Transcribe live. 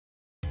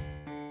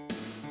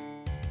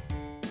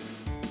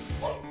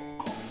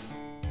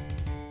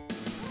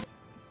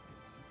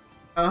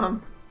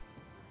Um,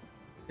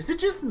 is it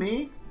just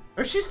me?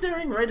 Or is she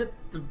staring right at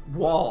the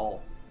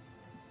wall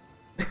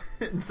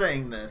and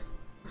saying this?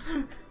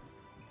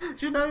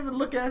 Should not even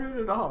look at it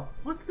at all.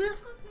 What's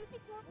this?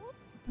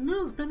 The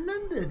mill's been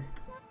mended.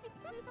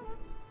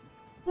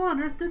 Who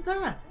on earth did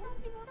that?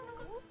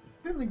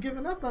 I've really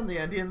given up on the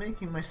idea of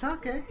making my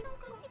sake.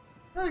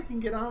 Now I can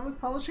get on with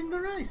polishing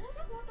the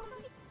rice.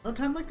 No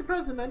time like the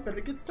present, I'd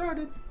better get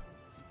started.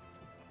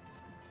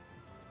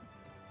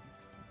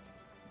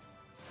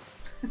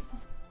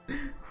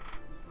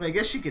 I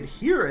guess she could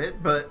hear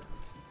it, but it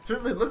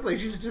certainly looked like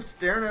she was just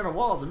staring at a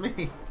wall to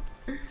me.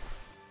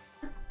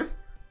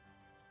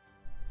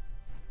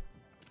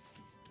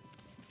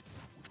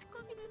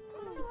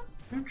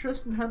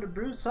 Interested in how to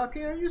brew sake,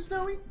 are you,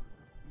 Snowy?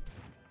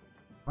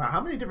 Wow,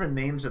 how many different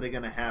names are they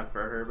going to have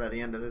for her by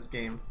the end of this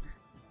game?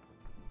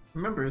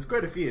 Remember, it's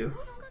quite a few.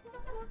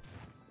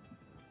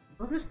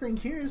 Well, this thing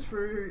here is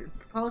for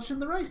polishing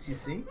the rice, you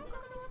see.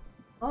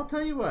 I'll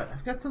tell you what,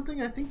 I've got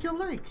something I think you'll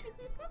like.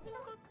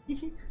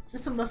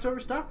 Just some leftover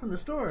stock from the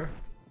store.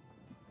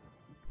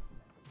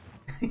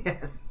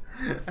 Yes,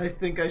 I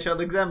think I shall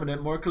examine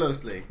it more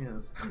closely.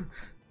 Yes.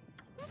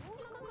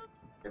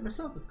 Get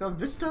myself, it's called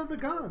Vista of the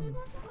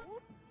Gods.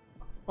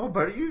 Oh,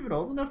 but are you even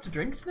old enough to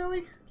drink,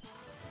 Snowy?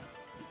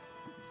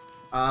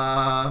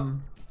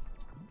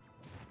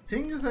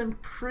 Seeing as I'm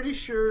pretty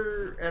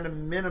sure at a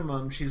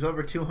minimum she's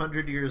over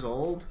 200 years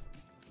old,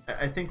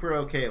 I think we're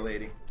okay,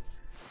 lady.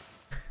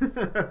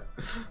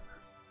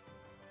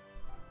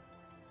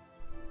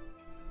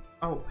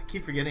 Oh, I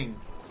keep forgetting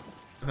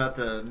about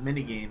the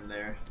minigame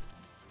there.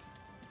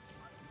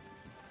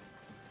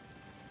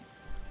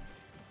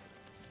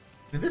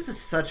 I mean, this is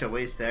such a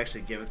waste to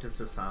actually give it to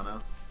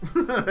Susano.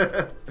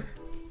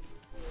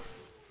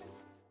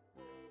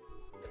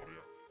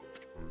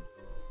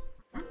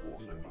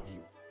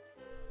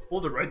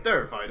 Hold it right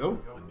there,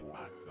 Fido.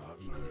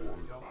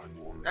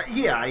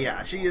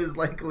 Yeah, she is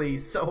likely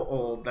so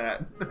old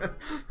that...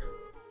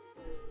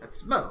 that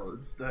smell,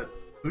 it's that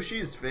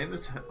Hushi's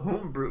famous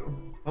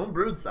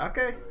homebrewed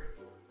sake?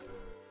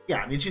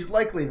 Yeah, I mean, she's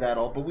likely that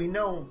old, but we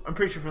know, I'm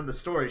pretty sure from the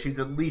story, she's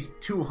at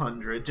least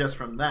 200 just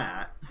from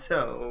that.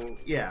 So,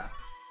 yeah.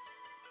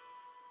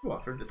 You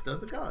offered Vista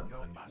of the Gods.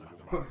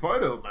 But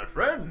Fido, my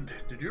friend,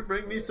 did you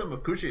bring me some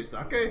Akushi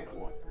sake?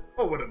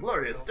 Oh, what a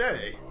glorious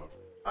day.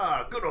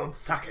 Ah, good old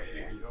sake.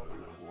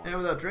 Man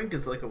without drink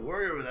is like a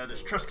warrior without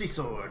his trusty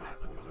sword.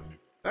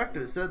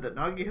 Factor said that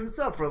Nagi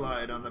himself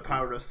relied on the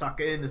power of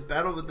sake in his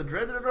battle with the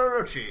dreaded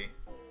Orochi.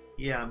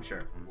 Yeah, I'm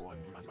sure.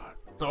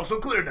 It's also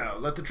clear now.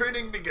 Let the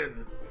training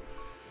begin.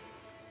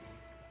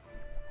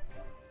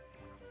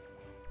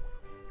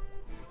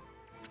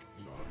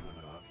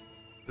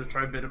 Just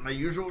try a bit of my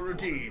usual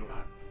routine.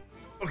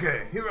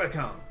 Okay, here I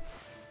come.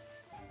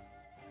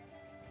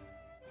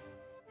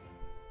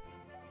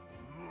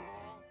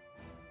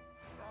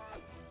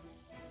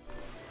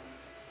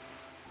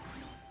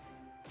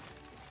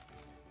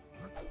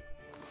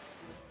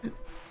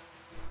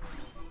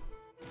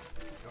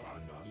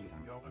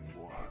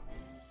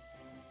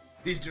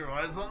 Feast your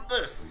eyes on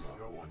this!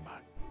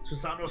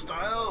 Susano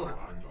style!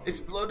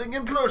 Exploding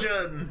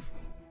implosion!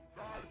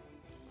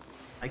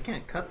 I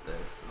can't cut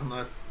this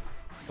unless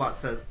plot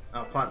says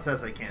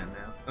I can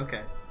now.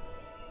 Okay.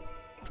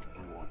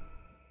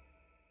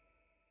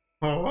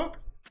 Oh?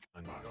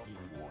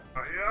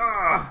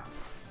 Yeah!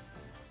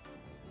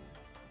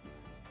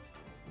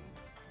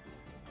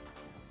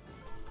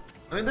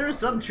 I mean, there is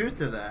some truth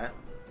to that.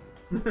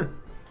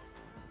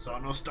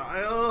 Susano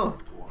style!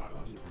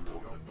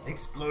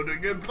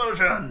 Exploding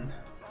implosion!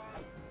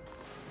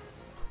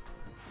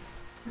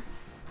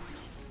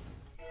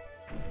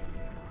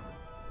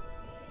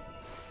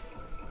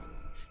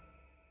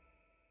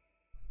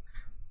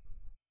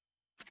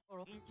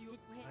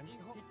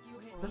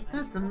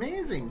 That's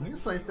amazing! You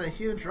sliced that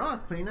huge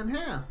rock clean in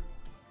half.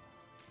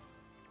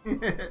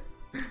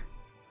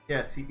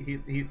 Yes,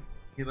 he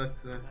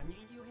looks.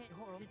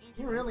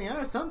 You really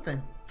are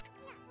something.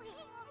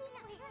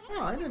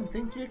 Oh, I didn't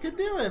think you could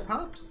do it,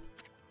 Pops.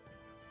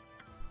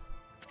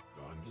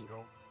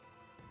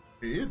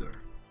 Me either.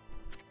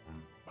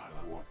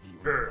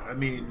 I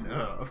mean,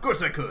 of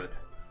course I could.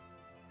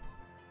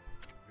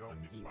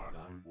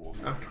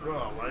 After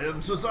all, I am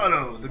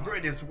Susano, the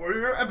greatest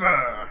warrior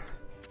ever!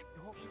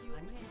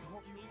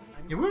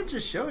 You weren't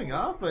just showing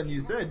off when you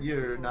said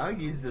you're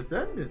Nagi's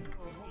descendant.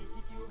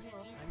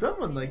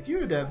 Someone like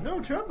you'd have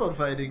no trouble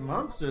fighting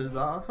monsters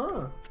off,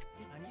 huh?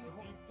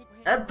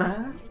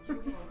 Ever!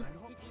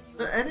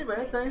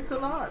 Anyway, thanks a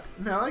lot.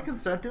 Now I can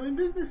start doing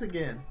business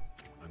again.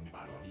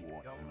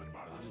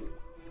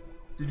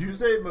 Did you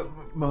say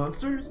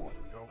monsters?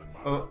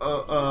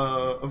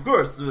 Of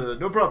course,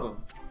 no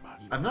problem.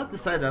 I'm not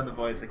decided on the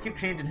voice. I keep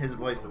changing his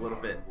voice a little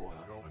bit.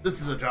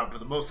 This is a job for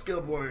the most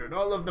skilled warrior in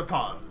all of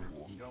Nippon.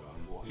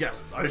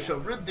 Yes, I shall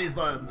rid these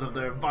lands of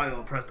their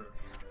vile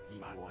presence.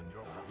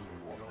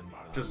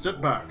 Just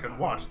sit back and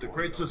watch the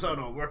great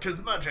Susano work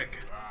his magic.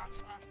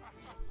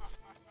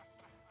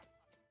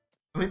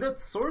 I mean, that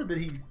sword that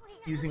he's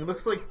using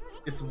looks like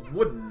it's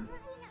wooden.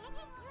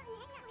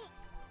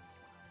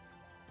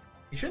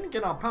 You shouldn't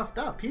get all puffed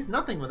up. He's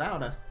nothing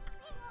without us.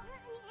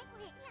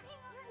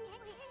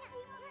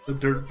 The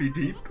dirt be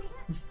deep.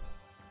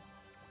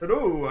 And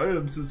oh, I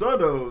am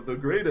Susano, the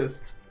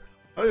greatest.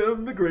 I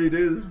am the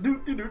greatest. Doo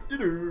 -doo -doo -doo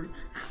 -doo.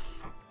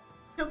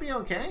 He'll be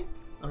okay.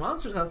 The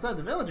monsters outside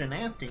the village are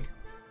nasty.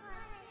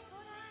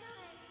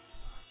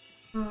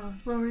 Ah,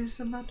 glorious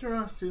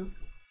Amaterasu.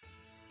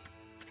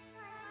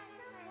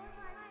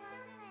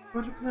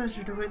 What a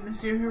pleasure to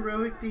witness your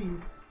heroic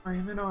deeds. I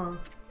am in awe.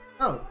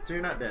 Oh, so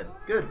you're not dead.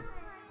 Good.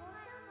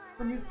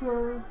 When you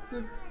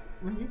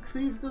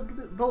cleave the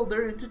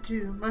boulder into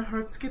two, my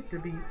heart skipped a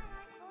beat.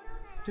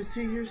 To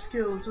see your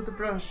skills with a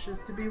brush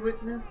is to be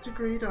witness to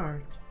great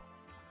art.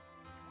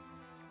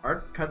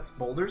 Art cuts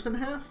boulders in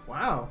half?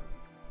 Wow.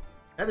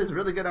 That is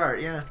really good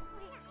art, yeah.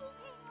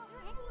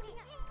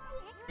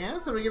 Yeah,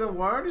 so we get a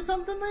award or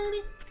something,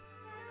 lady?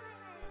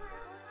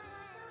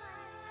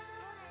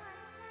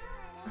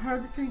 I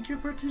hardly think your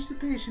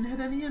participation had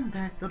any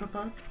impact, little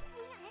bug.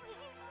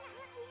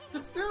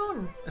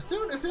 Assoon!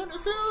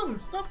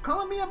 Stop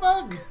calling me a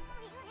bug!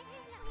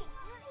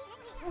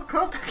 I'll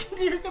crawl back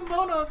into your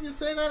kimono if you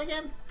say that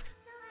again.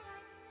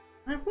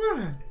 I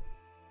would.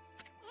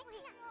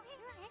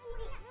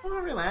 Oh,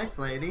 relax,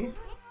 lady.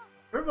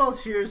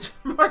 Furball's here is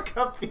more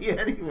comfy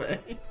anyway.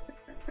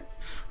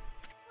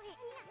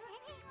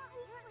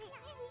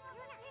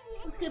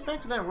 Let's get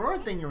back to that roar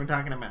thing you were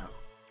talking about.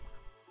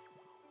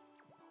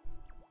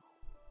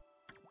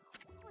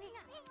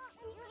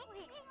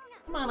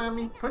 Come on,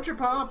 Ammy. Put your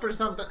paw up or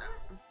something.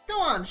 Go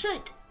on,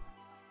 shake.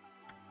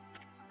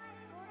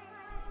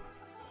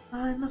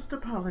 I must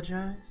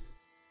apologize.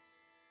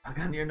 Bug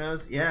on your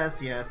nose?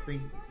 Yes.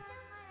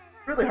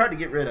 Really hard to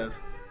get rid of.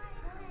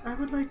 I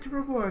would like to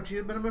reward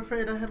you, but I'm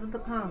afraid I haven't the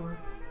power.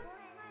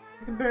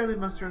 I can barely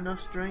muster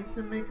enough strength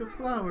to make a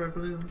flower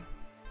bloom.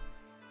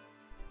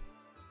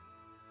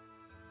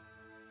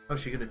 Oh,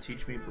 is she gonna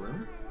teach me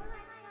bloom?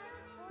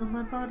 Well,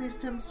 my body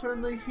stems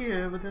firmly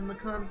here within the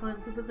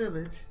confines of the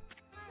village.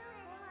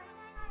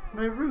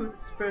 My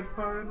roots spread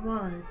far and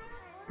wide,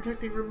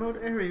 protecting remote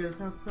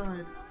areas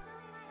outside.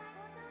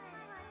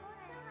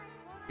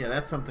 Yeah,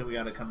 that's something we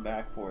gotta come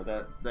back for,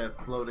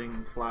 that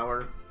floating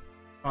flower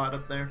pot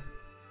up there.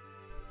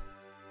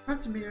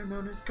 Parts of me are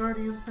known as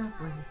guardian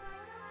saplings.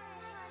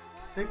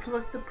 They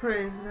collect the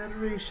praise and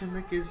adoration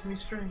that gives me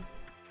strength.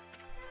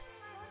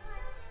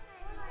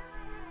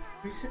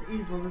 Recent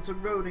evil is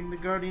eroding the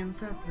guardian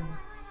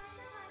saplings.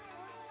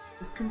 If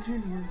this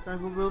continues, I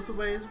will wilt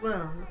away as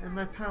well, and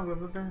my power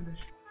will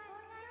vanish.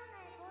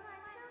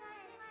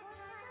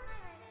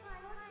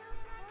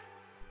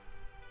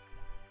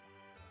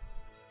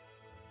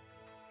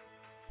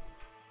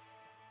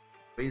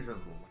 Ways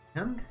of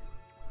land?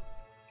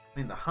 I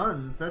mean, the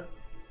Huns,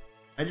 that's...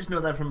 I just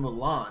know that from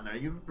Mulan. Are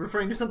you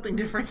referring to something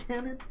different,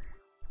 Canon?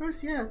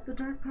 Worse yet, the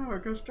dark power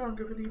grows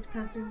stronger with each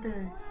passing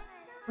day.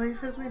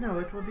 Life as we know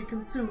it will be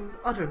consumed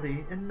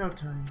utterly in no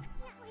time.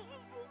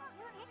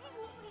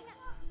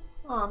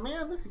 Aw,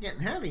 man, this is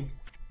getting heavy.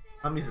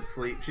 Ammy's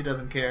asleep. She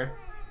doesn't care.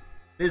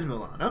 It is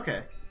Mulan.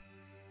 Okay.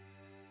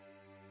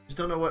 Just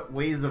don't know what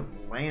ways of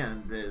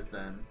land is,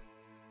 then.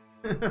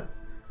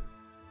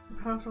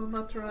 Powerful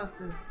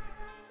Materasu.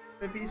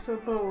 I be so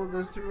bold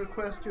as to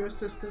request your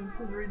assistance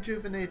in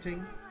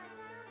rejuvenating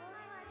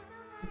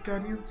these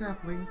guardian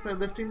saplings by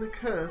lifting the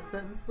curse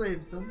that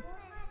enslaves them.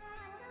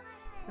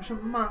 I shall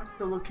mark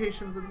the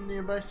locations of the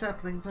nearby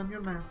saplings on your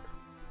map.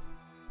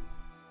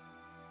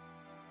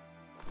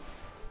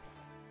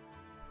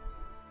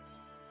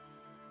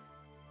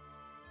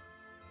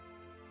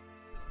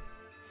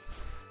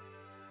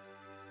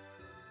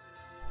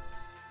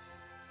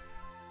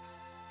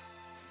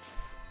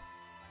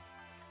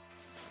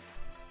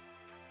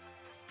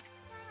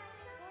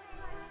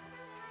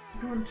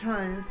 I'm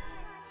tired.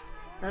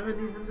 I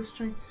haven't even the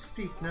strength to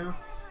speak now.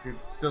 You're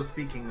still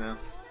speaking, though.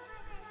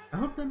 I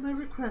hope that my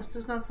request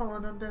has not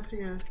fallen on deaf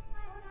ears.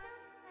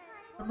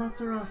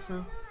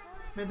 Amaterasu,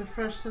 may the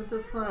fresh scent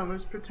of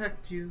flowers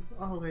protect you,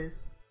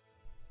 always.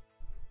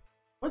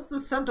 What's the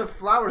scent of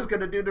flowers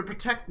gonna do to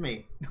protect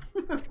me?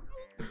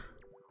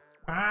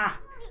 Ah!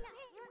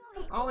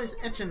 I'm always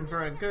itching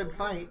for a good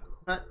fight,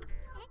 but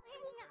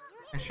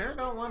I sure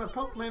don't want to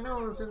poke my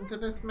nose into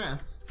this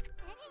mess.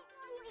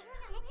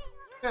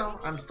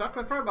 Still, I'm stuck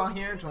with Furball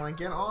here until I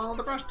get all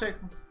the brush tick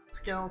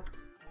skills.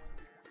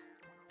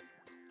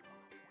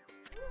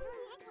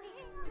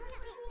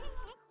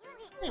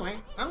 Anyway,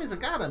 Ammy's a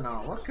god and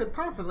all. What could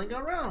possibly go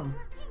wrong?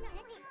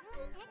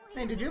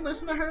 Hey, did you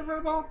listen to her,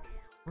 Furball?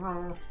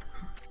 Oh.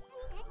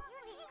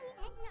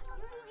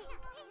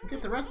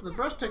 Get the rest of the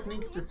brush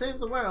techniques to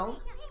save the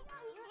world,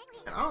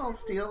 and I'll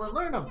steal and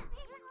learn them.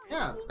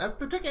 Yeah, that's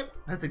the ticket.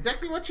 That's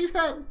exactly what she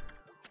said.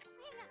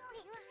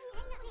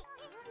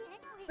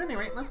 At any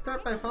rate, let's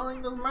start by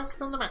following those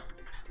marks on the map.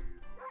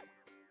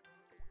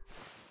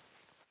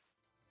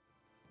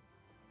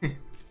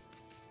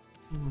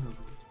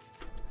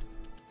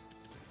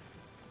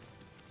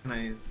 Can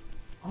I...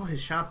 Oh,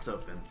 his shop's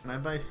open. Can I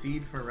buy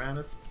feed for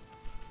rabbits?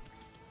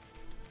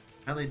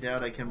 I highly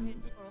doubt I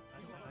can...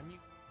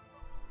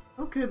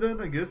 Okay then,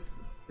 I guess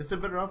Guess I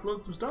better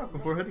offload some stock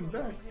before heading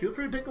back. Feel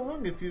free to take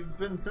along if you've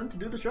been sent to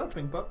do the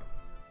shopping, pup.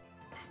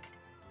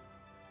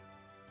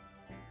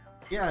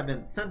 Yeah, I've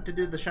been sent to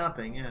do the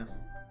shopping,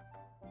 yes.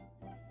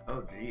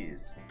 Oh,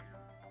 jeez.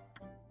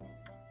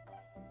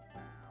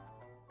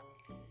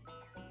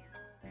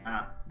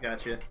 Ah,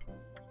 gotcha.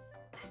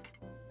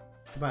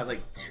 I'll buy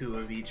like 2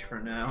 of each for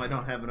now. I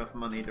don't have enough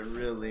money to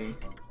really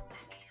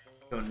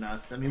go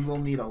nuts. I mean, we'll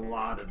need a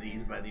lot of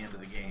these by the end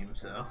of the game,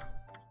 so.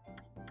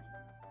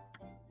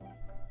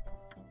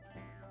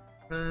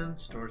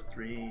 Friends, store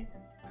 3.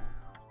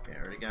 Okay,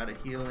 I already got a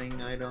healing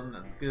item.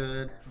 That's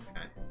good.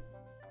 Okay.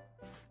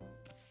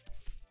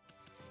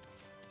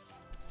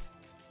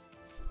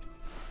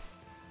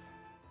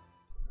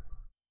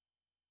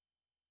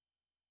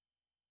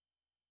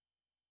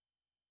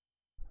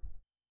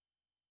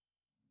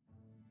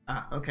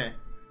 Ah, okay.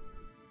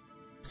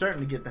 Starting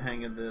to get the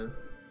hang of the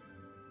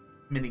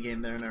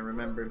minigame there, and I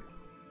remembered.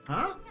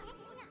 Huh?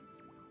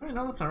 I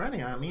know this already,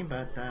 Ammy,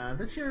 but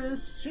this here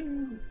is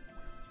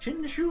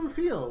Shinshu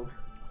Field.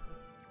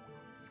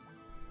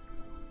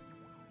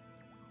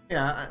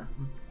 Yeah,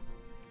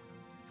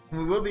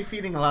 we will be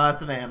feeding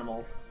lots of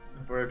animals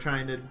if we're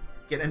trying to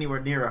get anywhere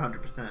near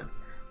 100%.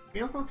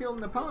 Beautiful field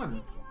in the pond.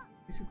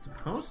 At least it's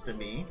supposed to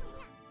be.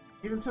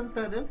 Even since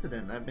that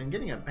incident, I've been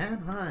getting a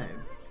bad vibe.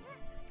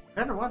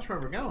 Better watch where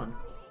we're going.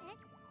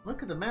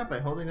 Look at the map by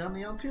holding down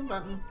the L2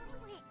 button.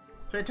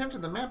 Let's pay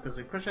attention to the map as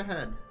we push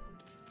ahead.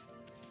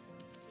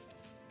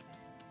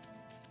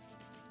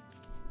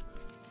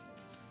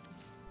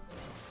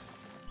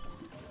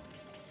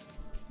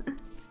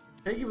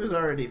 Peggy was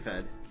already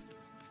fed.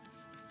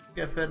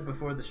 Got fed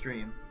before the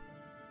stream.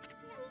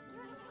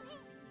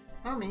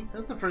 Ammy,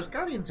 that's the first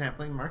Guardian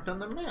sapling marked on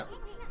the map.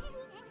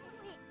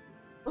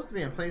 Supposed to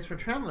be a place for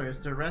travelers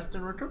to rest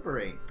and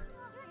recuperate.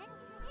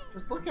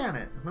 Just look at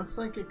it. It looks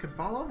like it could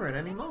fall over at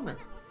any moment.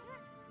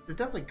 It's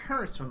definitely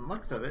cursed from the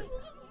looks of it.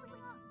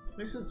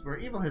 Places where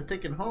evil has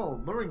taken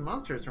hold, luring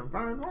monsters from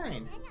far and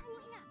wide.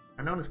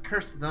 Are known as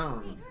cursed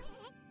zones.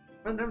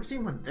 But I've never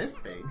seen one this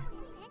big.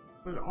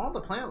 With all the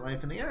plant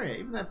life in the area,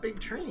 even that big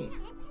tree.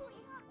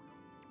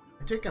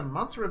 It'd take a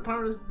monster with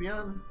powers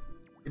beyond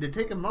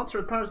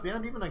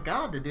even a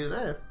god to do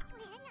this.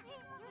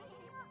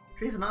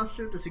 Trees and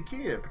Ostrich to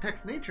secure it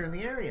protects nature in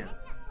the area.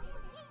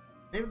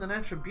 Maybe the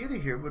natural beauty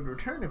here would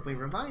return if we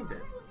revived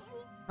it.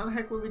 How the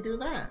heck would we do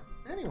that?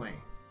 Anyway.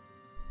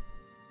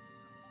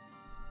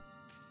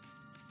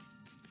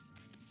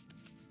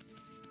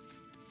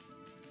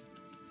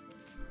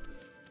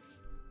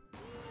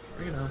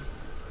 Bring it on.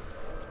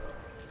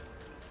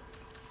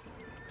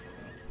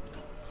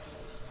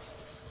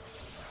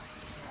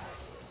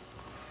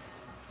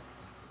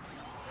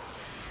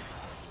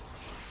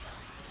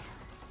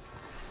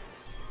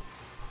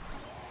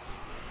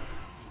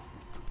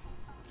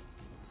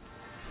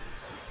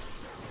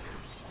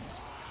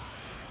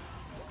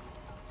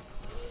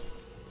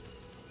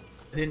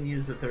 I didn't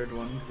use the third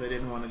one because I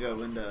didn't want to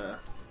go into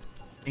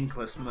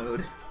inkless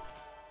mode.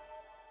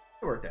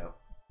 It worked out.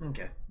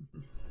 Okay.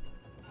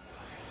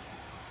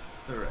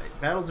 So right,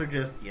 battles are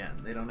just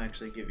yen. They don't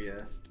actually give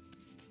you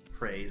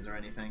praise or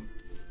anything.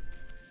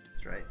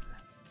 That's right.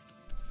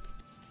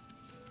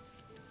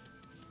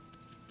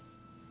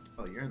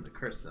 Oh, you're in the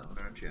curse zone,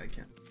 aren't you? I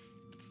can't.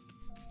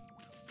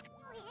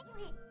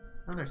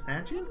 Another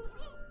statue?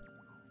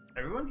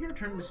 Everyone here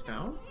turned to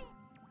stone?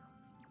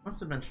 Must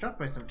have been struck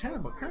by some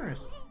terrible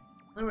curse.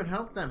 What would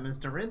help them is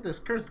to rid this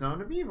cursed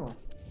zone of evil.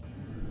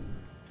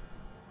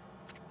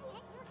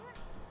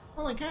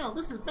 Holy cow,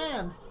 this is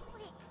bad!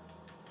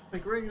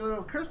 Like a regular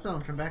old curse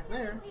zone from back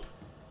there.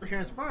 But here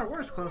it's far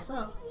worse close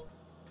up.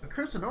 A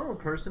curse a normal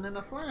person in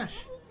a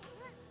flash.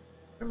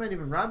 It might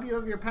even rob you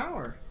of your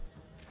power.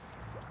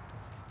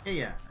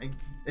 Yeah, I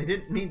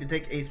didn't mean to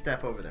take a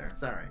step over there.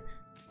 Sorry.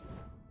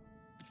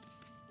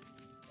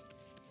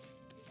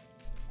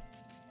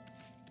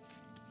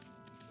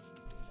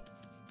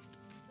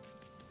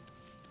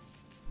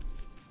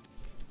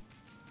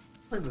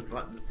 Play with the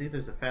button to see if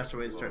there's a faster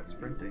way to start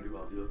sprinting.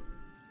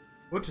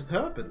 What just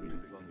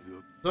happened?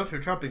 Thought you're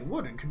chopping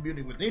wood and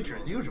communing with nature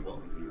as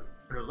usual.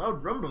 Heard a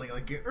loud rumbling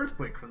like an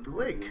earthquake from the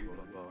lake.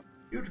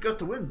 Huge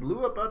gust of wind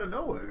blew up out of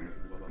nowhere.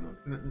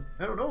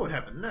 I don't know what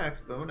happened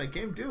next, but when I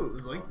came to, it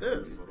was like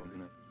this.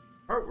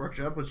 Art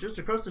workshop was just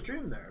across the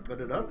stream there, but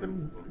it up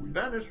and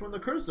vanished when the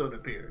curse zone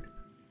appeared.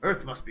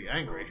 Earth must be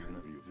angry.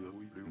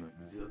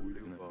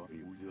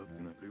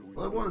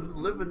 All I want is to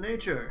live with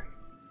nature.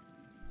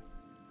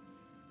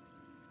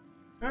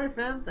 Alright,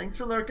 fan, thanks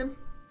for lurking.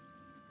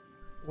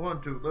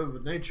 Want to live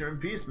with nature in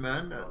peace,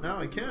 man. Now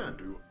I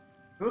can't.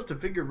 Noticed a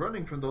figure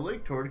running from the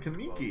lake toward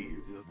Kamiki.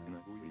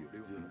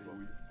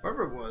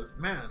 Whoever it was,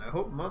 man, I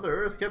hope Mother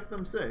Earth kept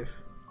them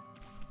safe.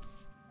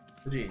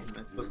 Gee, am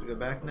I supposed to go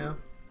back now?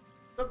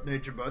 What's up,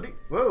 nature buddy?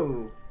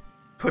 Whoa!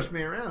 Push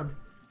me around.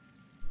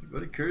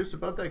 Anybody curious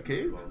about that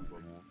cave?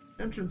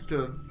 Entrance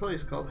to a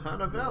place called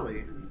Hana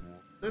Valley.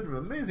 There's an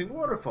amazing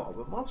waterfall,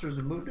 but monsters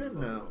have moved in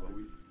now.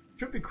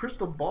 Trippy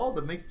crystal ball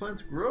that makes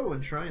plants grow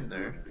enshrined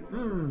there.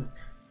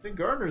 I think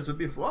gardeners would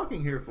be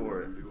flocking here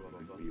for it.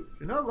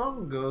 Not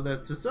long ago,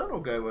 that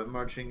Susano guy went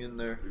marching in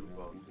there.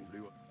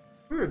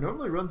 Weird,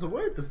 normally runs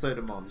away at the sight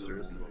of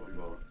monsters.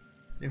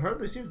 He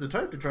hardly seems the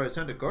type to try his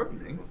hand at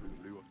gardening.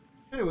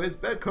 Anyway, it's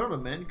bad karma,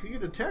 man. You could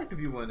get attacked if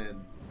you went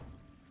in.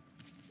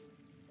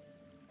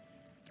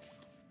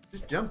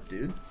 Just jump,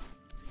 dude.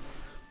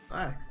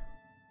 Relax.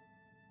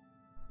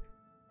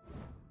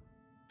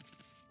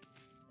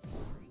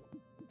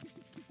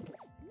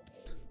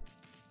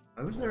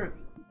 Why was there an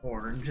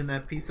orange in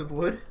that piece of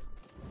wood?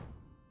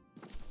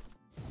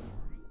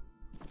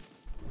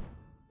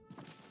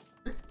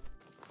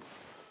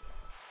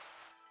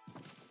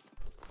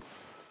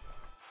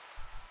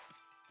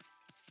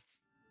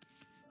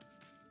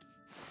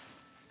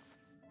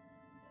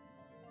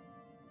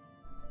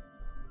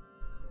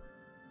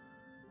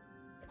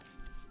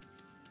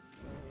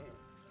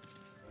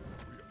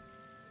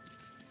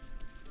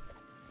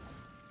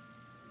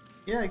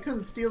 Yeah, I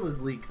couldn't steal his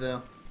leek,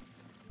 though.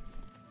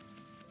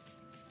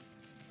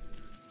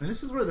 And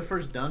this is where the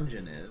first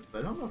dungeon is, but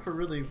I don't know if we're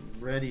really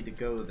ready to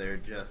go there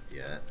just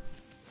yet.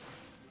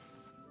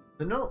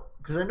 So no,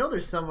 because I know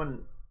there's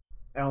someone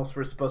else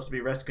we're supposed to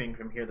be rescuing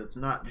from here that's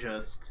not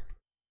just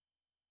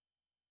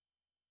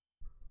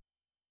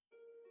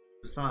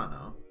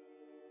Susano.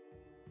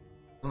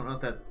 I don't know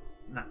if that's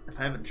not, if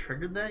I haven't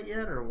triggered that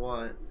yet or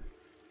what.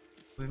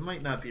 We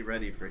might not be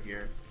ready for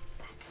here.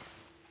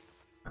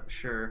 Not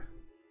sure.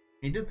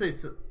 He did say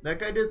that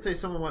guy did say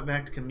someone went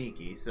back to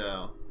Kamiki,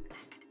 so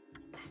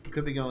we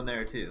could be going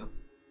there too.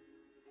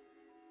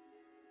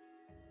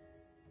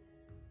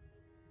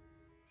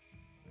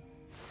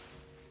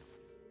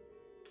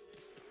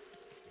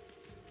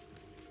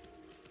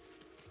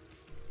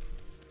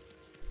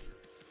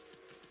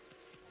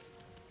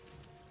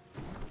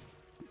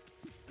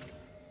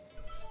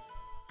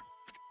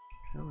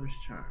 Traveler's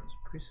Charms.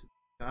 Increase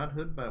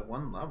godhood by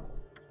 1 level.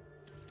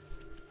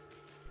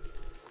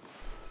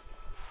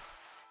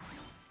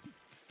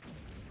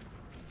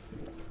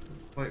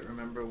 Quite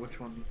remember which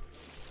one.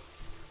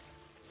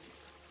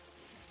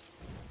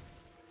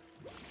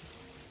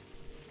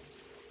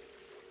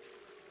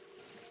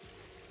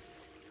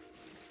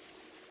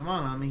 Come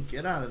on, Ammy,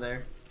 get out of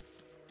there.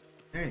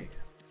 There you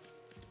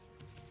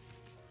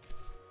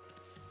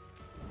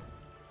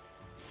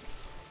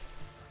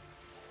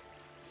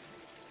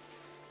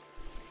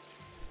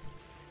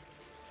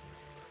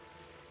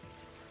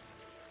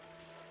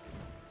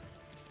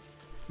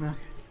go. Okay.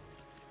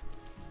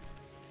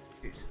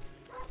 Here's.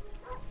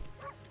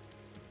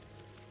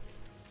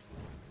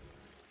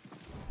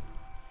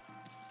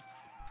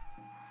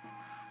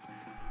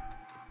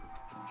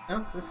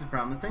 Oh, this is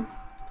promising.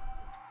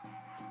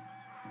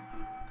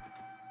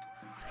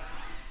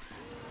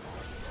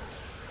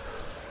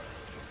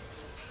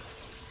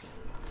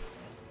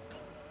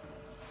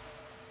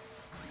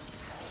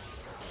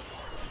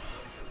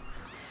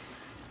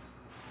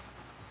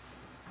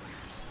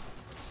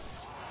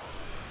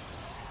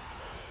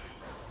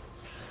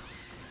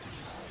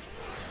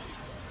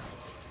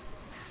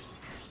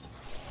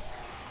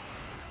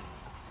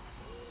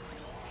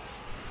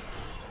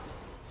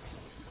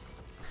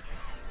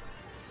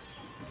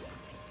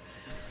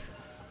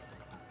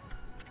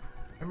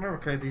 Remember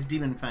correctly, these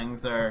demon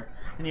fangs are.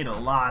 I need a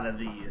lot of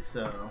these,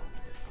 so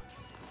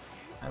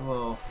I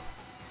will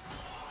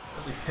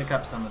probably pick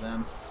up some of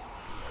them.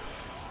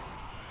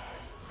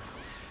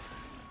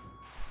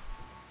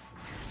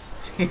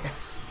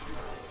 Yes,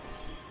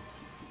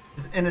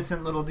 just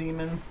innocent little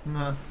demons.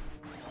 No,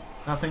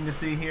 nothing to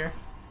see here.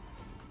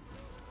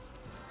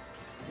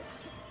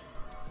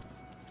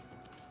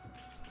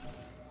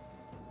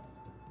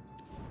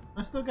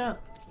 I still got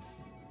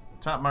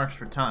top marks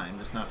for time,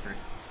 just not for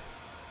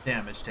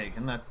damage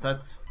taken.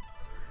 That's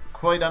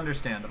quite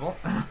understandable.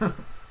 Huh?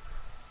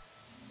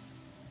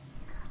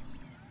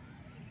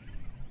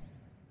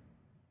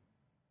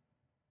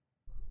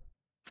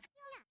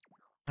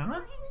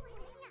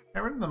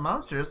 Got rid of the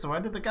monsters, so why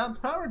did the god's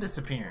power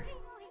disappear?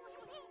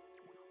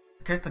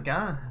 Because the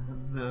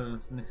gods,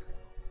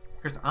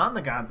 curse on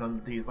the gods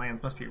on these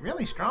lands must be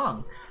really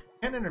strong.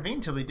 Can't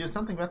intervene till we do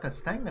something about the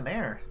stagnant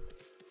air.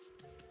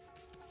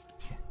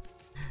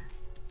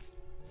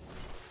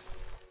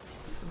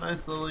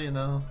 Nice little, you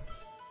know,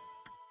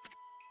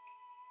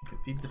 you can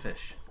feed the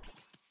fish.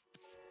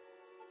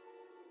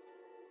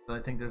 I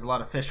think there's a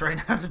lot of fish right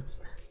now to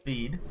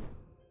feed.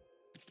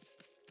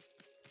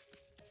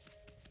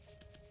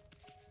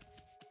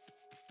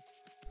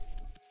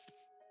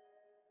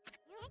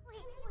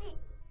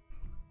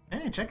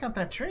 Hey, check out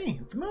that tree.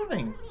 It's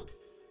moving.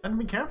 Better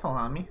be careful,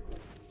 Ammy.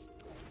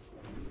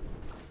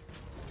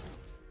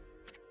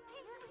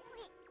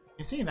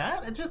 You see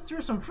that? It just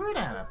threw some fruit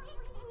at us.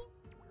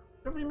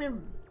 Don't be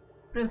mean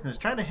business.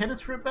 Try to hit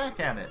its fruit back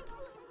at it.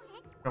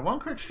 For one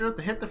quick stroke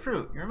to hit the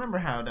fruit. You remember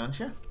how, don't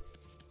you?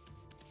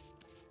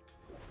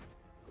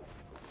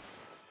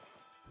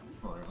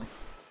 Literally.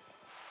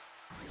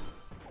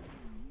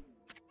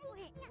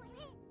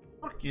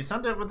 Look, you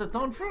sunned it with its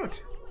own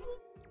fruit.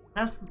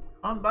 Pass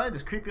on by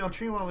this creepy old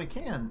tree while we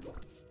can.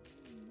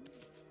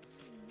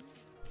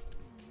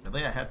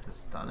 Really, I have to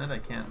stun it? I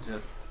can't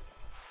just...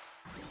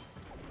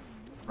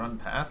 run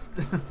past?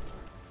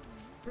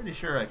 Pretty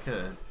sure I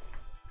could.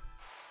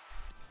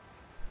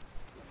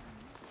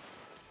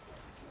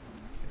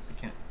 Guess I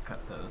can't cut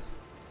those.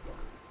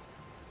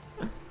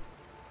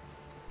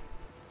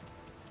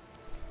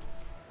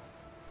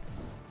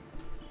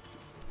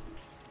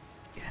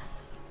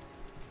 Yes!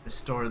 Just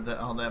stored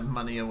all that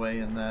money away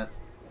in that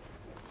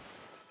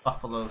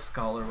buffalo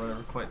skull or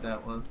whatever quite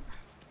that was.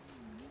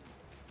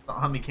 The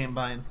Ammy came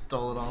by and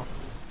stole it all.